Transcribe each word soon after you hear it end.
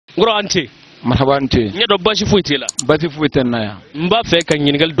ngoro ante marhaba ante nya do bashi fuitela bati fuitenna ya mba fe kan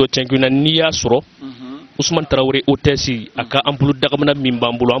nyingal do tenguna niya suro Usman Traoré otesi aka ampulu dagamana mimba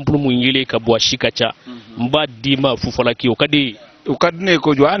ampulu mu yele ka bo shikacha mba dima fufalaki o kadi o kadne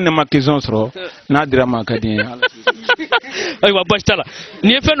ko jo anne makizon sro na drama kadi aywa bashtala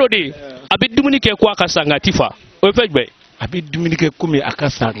ni fendo de abi dumuni ke ko aka sanga tifa o fejbe abi dumuni ke kumi aka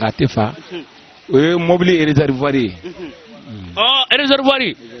sanga tifa o mobile réservoir oh réservoir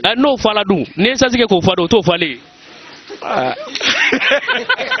no fala du ne sasike ko fado to fale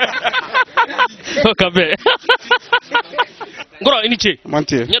okabe ngoro iniche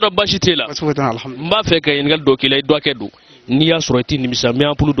manti nyado bashitela basfutan alhamdulillah mba fe kay ngal do kilay do kedu ni ya soroti ni misa mi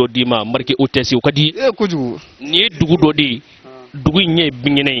ampulu do dima marke otesi o kadi e kuju ni dugu do di dugu nye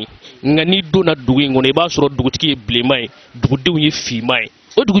bingene ngani do na dugu ngone ba soro dugu tiki blemai dugu de unyi fi mai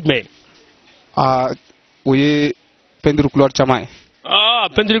o dugu me oye pendir couleur chamay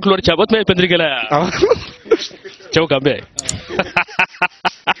pendir couleur chabot me pendir gela chaw kambe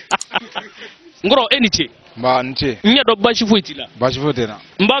ngoro eniche mba nche nya do bashi fuitila bashi fuitena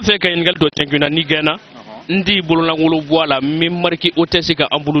mba fe kay ngal do tenguna ni gena ndi bulula ngulu boala mi marki otesi ka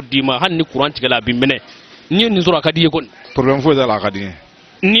ambulu dima hanni courant gala bi mene ni ni zura kadi kon problème fo dala kadi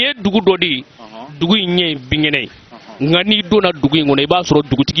ni dugu dodi dugu nye bingene ngani do na dugu ngone ba soro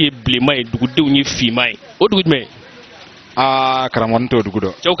dugu tigi blemai dugu de unyi fi mai o dugu me karamon to dugu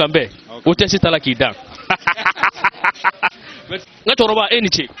do chaw kambe otesi talaki da nga toroba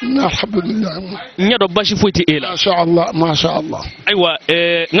eniche alhamdulillah nya do bashi fuiti ela ma sha Allah aywa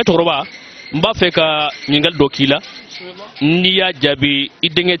nga toroba mba fe ka nyingal do kila ni ya jabi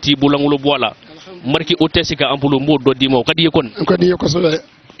idengeti bulangulo boala marki otesi ka ampulo mbo do dimo kadi yekon so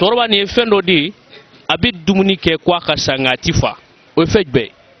toroba ni fendo di abi dumuni ke kwa ka sanga tifa o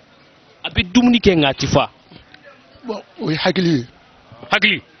fejbe abi dumuni ke ngatifa bon o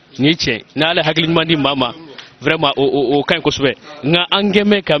hagli ni che na ala hagli mandi mama vraiment o kan ko sube nga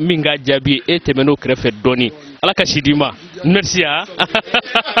angeme ka minga jabi e temeno krefe doni ala ka sidima merci ha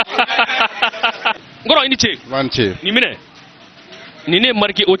ngoro ini che wanche ni mine ni ne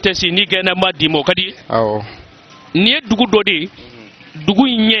marki otesi ni gena ma dimo kadi awo ni dugu dodi dugu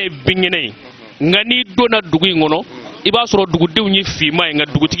nye bingene ngani dona dugu ngono iba soro dugu de unyi fi mai nga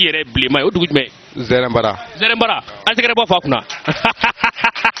dugu tigi yere ble mai o dugu me zerembara antigere bo fakuna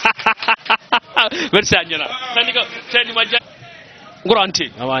merci anyana tani ma ngoro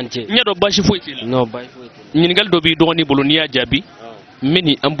anti awante nyado bashi foitila no bashi foitila nyingal do bi doni bolonia jabi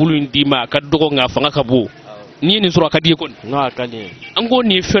mini ambulu ndima ka dogo nga fanga ka bo ni ni soro kadi kon no akadi ango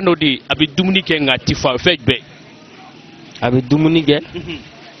ni fendo di abi dumuni ke nga tifa fejbe abi dumuni ge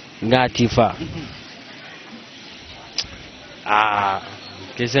nga tifa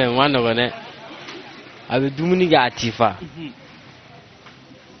kese mwana bane abi dumuni ga tifa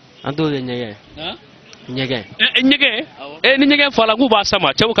ando le nyege nyege ni nyege fala nguba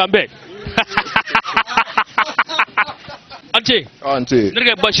sama chawu kambe ante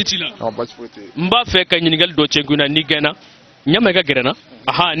nirga bashitila mba fe ka nyingal do chenguna ni gena nyama ga gerena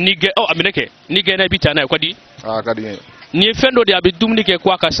ni ge amineke ni gena bitana kwadi kadi ni fendo de abi dumuni ke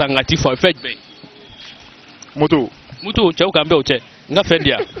kwa ka sangati fa fejbe mutu chawu kambe oche nga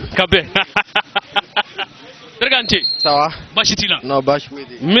fendia kambe nirga sawa bashitila no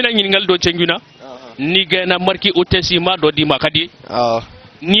bashwede mina nyingal do chenguna ni gena marki otesi ma do di makadi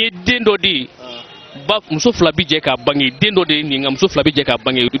ni dendo di ba muso fla bi je ka bangi dendo de ni ngam muso fla bi je ka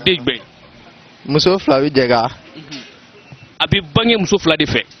bangi du dejbe muso fla bi je ga abi bangi muso fla de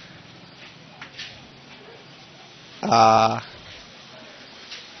fe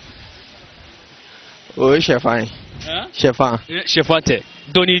o chefan chefate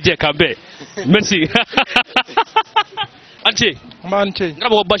doni je kambe merci ante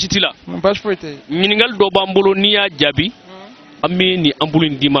ngabo bashitila bashfoite nyingal do bambolo niya jabi amini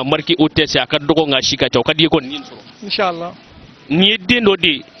ambulin dima marki otese aka dogo nga shika chaw kadi kon nin so inshallah ni dendo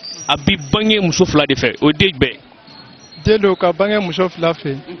de abi bange muso fla de fe o dejbe dendo ka bange muso fla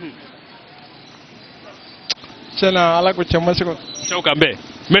fe chena ala ko chama siko chaw kambe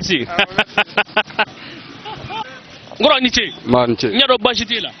merci ngoro ni che nyado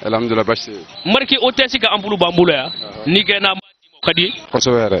bashitila alhamdulillah bashi marki otese ka ambulu bambulo ya ni gena kadi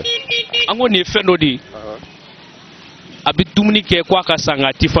korso were ango ni fendo di abi dumuni ke kwa ka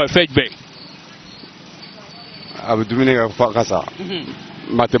sanga tifa fejbe abi dumuni ke kwa ka sa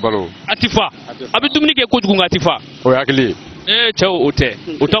mate balo atifa abi dumuni ke ko jugunga tifa o yakli chao ote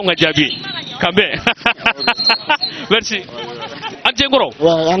utonga jabi kambe merci ante ngoro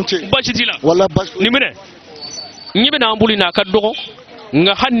ante bashitila wala bash ni mene nyibe na ambuli na ka dogo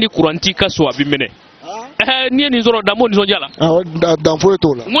nga hanni kuranti ka so abi mene ni ni zoro da mo ni zonjala dan foyi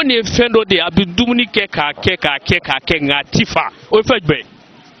t'o la ngo ni fendo de abi dumuni kɛ ka kɛ nga tifa o fe jbe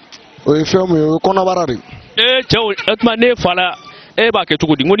o ye fɛn mun ye o ye kɔnɔbara de cɛw atma ne fala b'a kɛ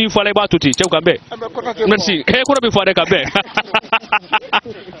cogo di ngo ni fala b'a to ten cɛw kan bɛɛ merci kɔrɔ bɛ fɔ de kan bɛɛ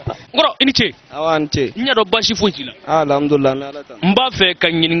ngoro ini ce awan ce nya do basi foyi ci la alhamdulillah na ala ta n b'a fɛ ka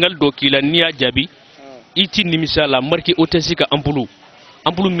ɲiningali dɔ k'i la n'i y'a jaabi i ti nimisa la marqué hôtesse ka ampulu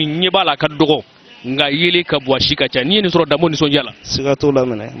min ɲɛ b'a la ka dɔgɔ nga yele ka bɔ a si ka ca n'i ye nin sɔrɔ damo nisɔndiya la siga t'o la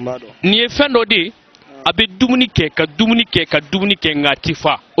minɛ n b'a dɔn nin ye fɛn dɔ de ye a bɛ dumuni kɛ ka dumuni kɛ nga a ti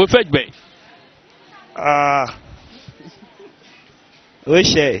fa o ye fɛn jumɛn o ye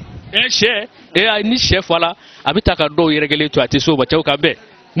sɛ ye sɛ ni sɛ fala a bɛ taa ka dɔw yɛrɛgɛlen to a tɛ so ba cɛw ka bɛn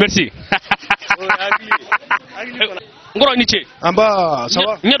merci ngoro ni ce amba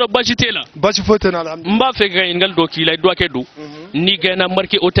sawa nya do basi te la basi foyi tɛ na alhamdulillah n b'a fɛ ka ɲininkali dɔ k'i la i dɔgɔkɛ don n'i gɛnna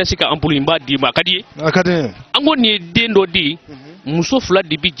marqué hôtesse ka ampulu in b'a d'i ma a ka di ye a ka di n ye an ko nin ye den dɔ de ye muso fila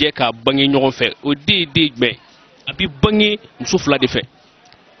de bi jɛ ka bange ɲɔgɔn fɛ o den ye den jumɛn a bi bange muso fila de fɛ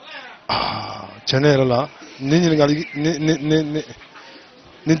tiɲɛ ne yɛrɛ la ni ɲininkali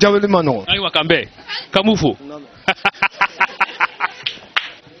ni jaabi ma nɔgɔn ayiwa kan bɛɛ kan b'u fo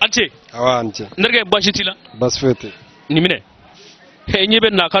an ce awa an ce n terikɛ basi t'i la basi foyi tɛ nin minɛ ɲɛ bɛ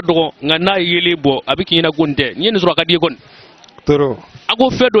n'a ka dɔgɔ nka n'a ye yelen bɔ a bɛ k'i ɲɛna ko nin tɛ nin ye nin sɔrɔ a ka di ye kɔni toro a ko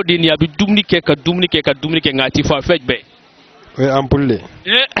fɛn dɔ de nin a bɛ dumuni kɛ ka dumuni kɛ nka a ti fa fɛn jumɛn o ye ampulu de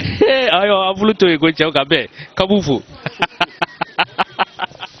ayiwa ampulu to yen ko cɛw ka bɛn kan b'u fo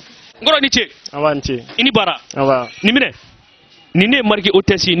n kɔrɔ ni ce awa n ce i ni baara awa nin minɛ nin ne ye marqué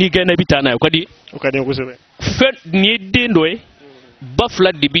hôtesse n'i gɛnna i bɛ taa n'a ye o ka di ye o ka di n kosɛbɛ fɛn nin ye den dɔ ye ba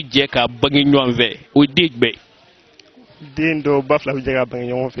fila de bi jɛ ka bange ɲɔgɔn fɛ o ye den jumɛn den dɔ ba fila bɛ jɛ ka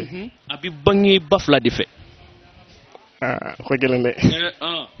bange ɲɔgɔn fɛ a bɛ bange ba fila de fɛ o ka gɛlɛn dɛ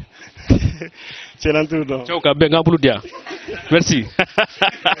cɛlan t'o dɔn cɛw ka bɛn k'an bolo di yan merci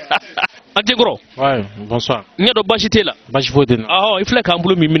an tɛ kɔrɔ ouais bonsoir ɲɛ dɔ basi t'e la basi foyi tɛ na i filɛ k'an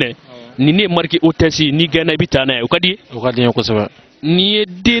bolo min minɛ nin ne ye marqué hôtesse n'i gɛnna i bɛ taa n'a ye o ka di ye o ka di n ye kosɛbɛ nin ye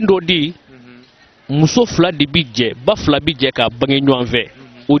den dɔ de ye muso fila de bi jɛ ba fila bi jɛ ka bange ɲɔgɔn fɛ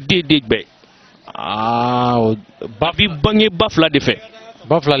o den jumɛn ba bi bange ba fila de fɛ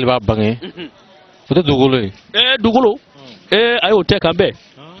ba fila de b'a bange o tɛ dugukolo ye dugukolo ayi o tɛ kan bɛɛ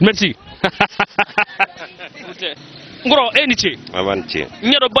merci n kɔrɔ e ni ce a b'a ni ce n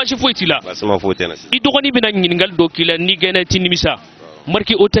ɲɛ dɔn basi foyi t'i la basi ma foyi tɛ na i dɔgɔnin bɛna ɲininkali dɔ k'i la n'i gɛnna ti nimisa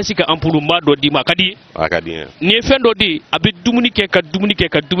marqué hôtesse ka ampulu n b'a dɔ d'i ma a ka di ye a ka di n ye nin ye fɛn dɔ de ye a bɛ dumuni kɛ ka dumuni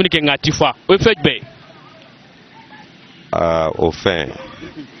kɛ nka a ti fa o ye fɛn jumɛn ye o fɛn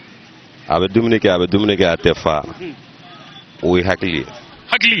a bɛ dumuni kɛ a tɛ fa o ye hakili ye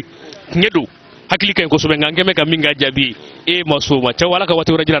hakili tiɲɛ don hakili ka ɲi kosɛbɛ nka n kɛn bɛ ka min k'a jaabi e ma so ma cɛw ala ka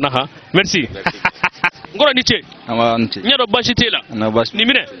waati wɛrɛ jira n na han merci n kɔrɔ ni ce n ɲɛ dɔn basi t'e la nin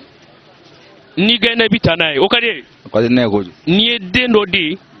minɛ n'i gɛnna i bɛ taa n'a ye o ka di ye nin ye den dɔ de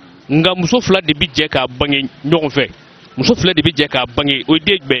ye nka muso fila de bi jɛ k'a bange ɲɔgɔn fɛ muso fila de bi jɛ k'a bange o ye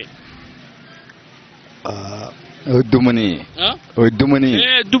den jumɛn ye o ye dumuni ye o ye dumuni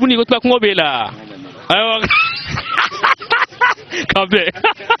ye dumuni ko kɔngɔ b'e la ayiwa kan bɛn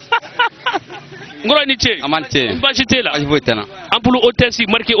n kɔrɔ ni ce a man ce basi t'e la basi foyi tɛ na ampulu hôtesse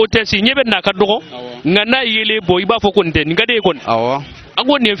marqué hôtesse ɲɛ bɛ n'a ka dɔgɔ nka n'a yelen bɔ i b'a fɔ ko nin tɛ nin ka di ye kɔni awɔ an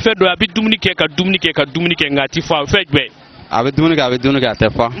ko nin ye fɛn dɔ ye a bɛ dumuni kɛ ka dumuni kɛ nka a ti fa fɛn jumɛn a bɛ dumuni kɛ a tɛ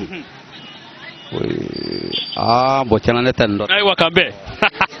fa bon tiɲɛna ne tɛ nin dɔn ayiwa kan bɛn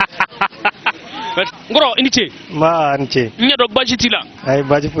n kɔrɔ i ni ce ma n ce n ɲɛ dɔn basi t'i la ayi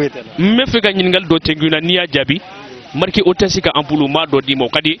basi foyi tɛ na n bɛ fɛ ka ɲininkali dɔ tɛnku na n'i y'a jaabi marqué hôtesse ka ampulu n b'a dɔ d'i ma o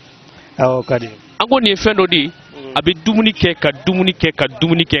ka di ye awɔ o ka di an ko nin ye fɛn dɔ de ye a bɛ dumuni kɛ ka dumuni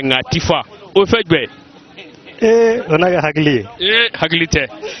kɛ nka a ti fa o ye fɛn jumɛn o n'a kɛ hakili ye hakili tɛ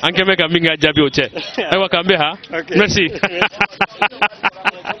an kɛn bɛ ka min k'a jaabi o tɛ ayiwa k'an bɛn ha merci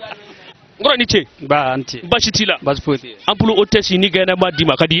n kɔrɔ ni ce basi t'i la ampulu hôtesse ni gɛnna b'a d'i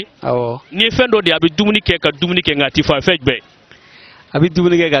ma a ka di ye nin ye fɛn dɔ de ye a bɛ dumuni kɛ ka dumuni kɛ nka a ti fa fɛn jumɛn a bɛ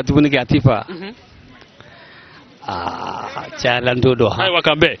dumuni kɛ ka dumuni kɛ a tɛ fa cɛla n t'o dɔn ha ayiwa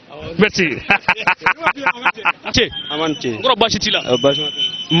k'an bɛn merci ce n kɔrɔ basi t'i la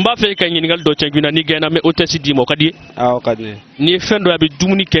n b'a fɛ ka ɲininkali dɔ tɛnku na n'i gɛnna n bɛ hôtesse d'i ma o ka di ye nin ye fɛn dɔ ye a bɛ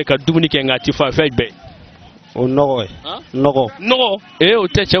dumuni kɛ ka dumuni kɛ nka a ti fa fɛn jumɛn o nɔgɔ ye nɔgɔ o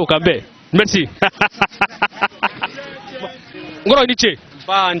tɛ cɛw kan bɛn merci n kɔrɔ ni ce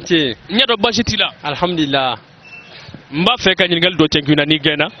n ce n ɲɛ dɔn basi t'i la alhamdulillah n b'a fɛ ka ɲininkali dɔ tɛnku na n'i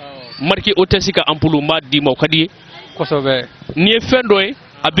gɛnna marqué hôtesse ka ampulu n b'a d'i ma o ka di ye kosɛbɛ nin ye fɛn dɔ ye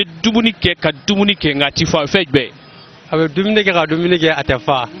a bɛ dumuni kɛ ka dumuni kɛ nka a ti fa fɛn jumɛn a bɛ dumuni kɛ ka dumuni kɛ a tɛ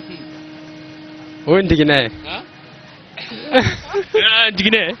fa O ndigine.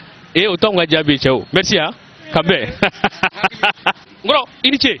 Ndigine. O tom nga jabi chew. Merci ha. Kambe. Ngoro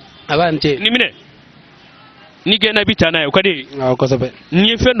iniche. Abante. Ni mine. Ni gena bitana yo kadi. Ko sabe.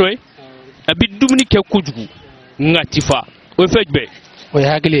 Ni fendo abi dumuni ke kujugu ngatifa. O fejbe. O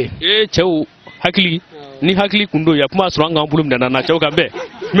hakili. Chew hakili. Ni hakili kundo ya kuma sura nga mbulum na chew kambe.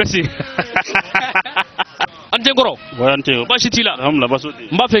 Merci. Ante ngoro. Wante. Bashitila. Alhamdulillah basoti.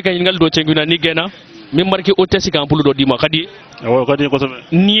 Mba fe kan ngal do cenguna ni gena. Mi marki o tesi kan pulu do di ma kadi. Awo kadi ko sabe.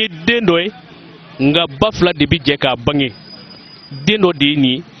 Ni dendo nga bafla de bi je ka bangi. Dendo de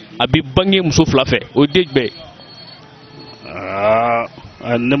ni abi bangi muso fla fe o dejbe.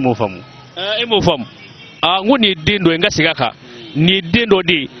 Ne mo famu. E mo fam. Ngoni dendo nga sigaka. Ni dendo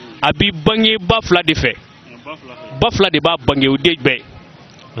de abi bangi bafla de fe. Bafla de ba bangi o dejbe.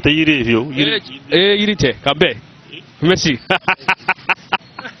 Ata yiri fio. Yiri te kambe. Merci.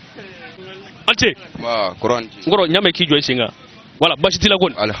 Ante. Wa Quranji. Ngoro nyame ki joy singa. Wala bashitila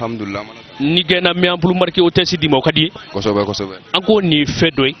gon. Alhamdulillah. Ni gena mi ampulu marke o tesi di mo kadi. Ko sobe. Anko ni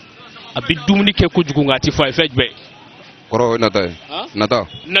fedoy. Abi dumuni ke ko jugu ngati fa fejbe. Koro nata.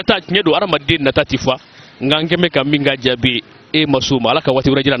 Nata nyedo arama de nata tifa. Ngangeme ka minga jabi masuma alaka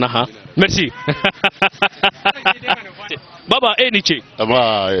wati urajira na ha. Merci. Baba niche.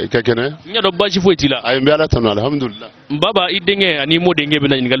 Aba kekene. Nyedo baji fo etila. Ay mbi ala tan alhamdulillah. Baba idenge ani modenge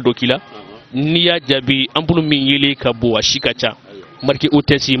bena ngal dokila. Niya jabi ampulu min yele ka bo ashikacha. Marki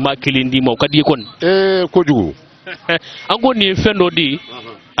otesi ma kilindi mo kadi kon. Ko jugu. Ango ni fendo di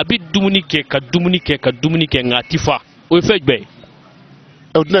abi dumuni ke ngatifa. O fejbe.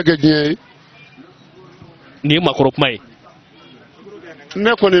 O dina ke nyi. Ni makorop mai.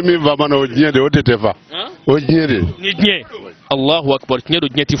 Ne ko ni mi va mana o nyi de o tete fa. O nyi de. Ni nyi. Allahu akbar nyi do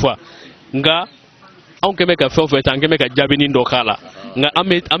nyi tifa. Nga on keme ka fo tan keme ka jabi ni ndo kala. Nga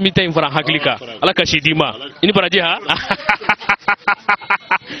amita infra haklika. Alaka shidima. Ini paraji ha.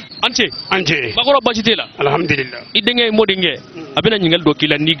 Ance bakoro bajitela Alhamdulillah. idenge modenge abina nyingal do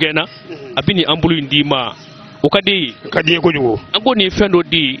kila ni gena abini ambulu ndima o kadi ko jugo. ango ni fendo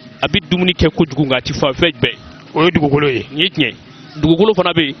di abi dumuni ke ko jugu ngati fa fejbe O dugo golo yi. nyitnye dugugolo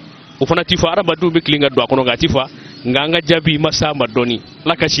fana be o fana tifa araba du be klinga do akono ngati fa nganga jabi masa madoni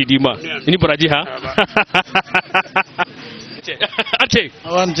laka shidima ini baraji ha. Ante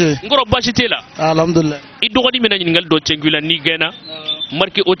ngoro bashitela Alhamdulillah. idogoni mena nyingal do cengula ni gena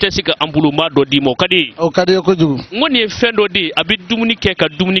marki otesika ambulu ma do dimo kadi O kadi ko jugu. ngoni fendo di abi dumuni ke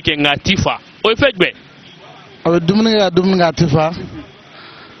ngatifa o fejbe O dumuni ngatifa.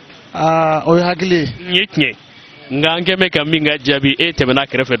 O hakili. nyetnye ngange meka minga jabi temena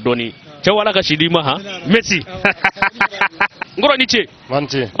krefe doni chawala ka shidima ha. Merci. Ngoro niche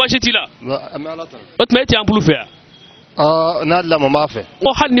Manti. bashitila Amalata. otmeti ambulu fe Na la mama fe.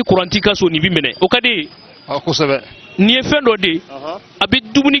 o halni kuranti kaso ni bimene o kadi Ko sobe. ni fendo di abi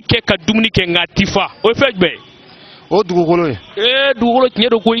dumuni ke ngatifa o fejbe O dugu golo ye. dugolo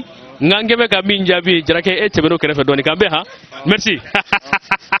nyedo koy ngangeme ka min jabi jarake temeno krefe doni kambe ha. Merci.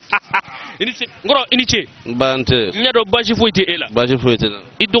 Iniche Bante. nyedo baji foyti ela Baji foyti.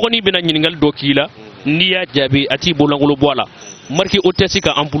 idogoni bina nyingal do kila niya jabi ati bolangolo bola marki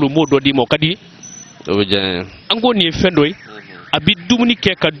otesika ampulu mo do di mo kadi Obijan. ango ni fendoy abi dumuni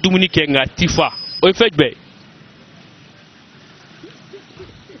ke ngatifa o fejbe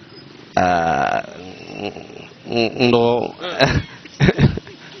Ndo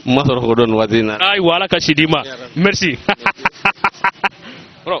masoro ko don wadina. ay wala ka shidima. Merci.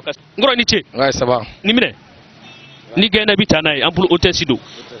 Ngoro niche Ngai saba. ni mine ni gena bitana ampulu otesido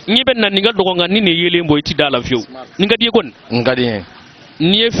nyiben na ningal do nga ni ne yele mboy ti dala fiyo ninga die kon Ngadi.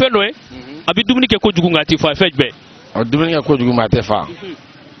 ni fendo abi dumuni ke ko jugu ngati fa fejbe O dumuni ko jugu ma te fa.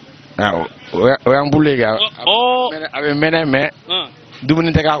 O yang bulle ga. Abe mene me.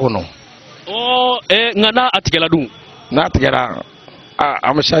 Dumuni te ka ko no. ngana atigela dum Na tigera.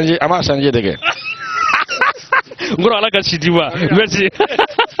 Ama changer dege. ngoro ala ka shidima. Merci.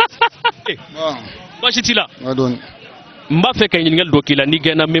 Bashitila Ngadon. mba fe kay ningal do kila ni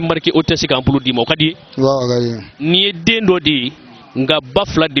gena me marki otesika ampulu di mo kadi Wa gadi. ni dendo di nga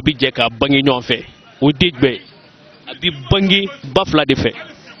bafla de bi je ka bangi ñon fe o dejbe abi bangi bafla de fe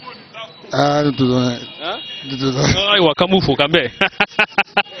ay wa kamu fo kambe.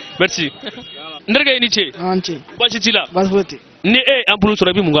 Merci. Nderga ni che Anche. bashitila Basboti. ni ampulu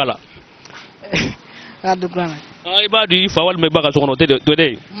sura bi mungala Adu kana. ay ba di fawal me baga sokono te de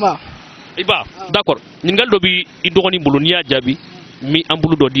Ba. Iba d'accord ningal do bi idogoni bulu niya jabi mi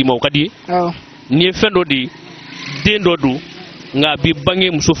ampulu do di mo kadi ni fendo di dendo du nga bi bangi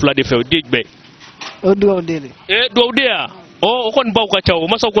musufla de fe dejbe O do dele. do de ya o kon baw ka caw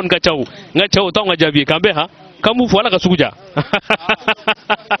masa kon ka caw nga caw taw nga jabi kambe ha kamu fo ala ka suguja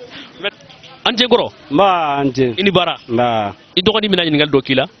anje goro ma anje ini bara ba ido kadi mina ngal do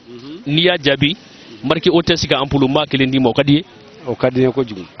kila ni ya jabi marki hôtesse ka ampulu ma kelendi mo kadi o kadi ko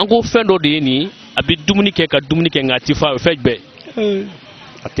jugu anko fendo de ni abi dumuni ke ka dumuni ke ngati fa fejbe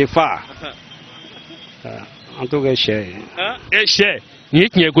atifa anto ga she she ni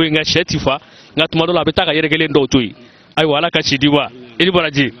nye ko nga she tifa nga tumado la betaka yere gele ndo toyi ay wala ka chidiwa ini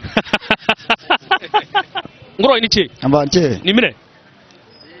baraji ngoro ini che amba che ni mine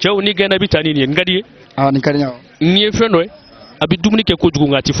chew ni gena bitani ni ngadi ni karinya ni fendo abi dumuni ke ko jugu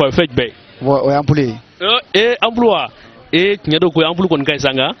ngati fa fejbe o ampuli emploi nyado ko ampulu kon kay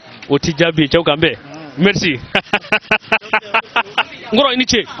sanga o tijabi chew kambe merci ngoro ini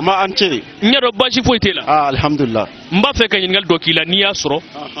che ma anche nyado bashi foitela alhamdulillah mba fe kan ngal dokila ni asro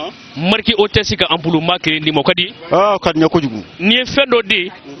marki hôtesse ka ampulu ma kele ndi mo kadi kad nya ko jugu ni fendo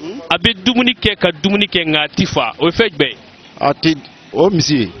de abi dumuni ke ka dumuni ke ngati fa o fejbe ati o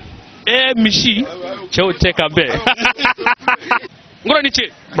misi misi chew te kambe ngoro ni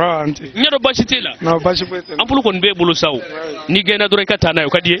che ba anti nyado bashi tela no bashi foitela ampulu kon be bulu saw ni gena dore ka tanayo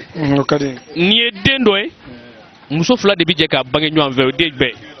kadi o kadi ni dendo muso fula de bi je ka bange nyon ve de be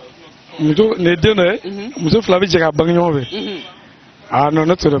muso ne dendo muso fula bi je ka bange nyon ve non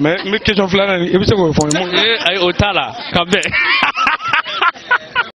non mais question fula na e bi se ko fo mo ay o tala kambe